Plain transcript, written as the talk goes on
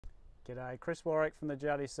G'day, Chris Warwick from the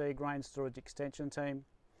JDC Grain Storage Extension team.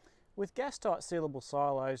 With gas-tight sealable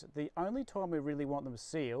silos, the only time we really want them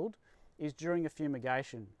sealed is during a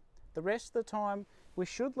fumigation. The rest of the time, we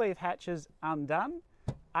should leave hatches undone,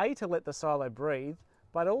 A, to let the silo breathe,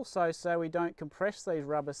 but also so we don't compress these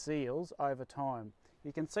rubber seals over time.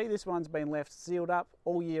 You can see this one's been left sealed up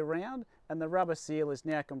all year round, and the rubber seal is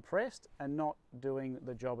now compressed and not doing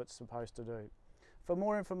the job it's supposed to do. For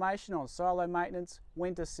more information on silo maintenance,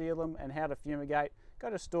 when to seal them and how to fumigate, go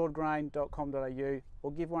to storedgrain.com.au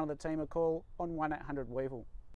or give one of the team a call on 1800 Weevil.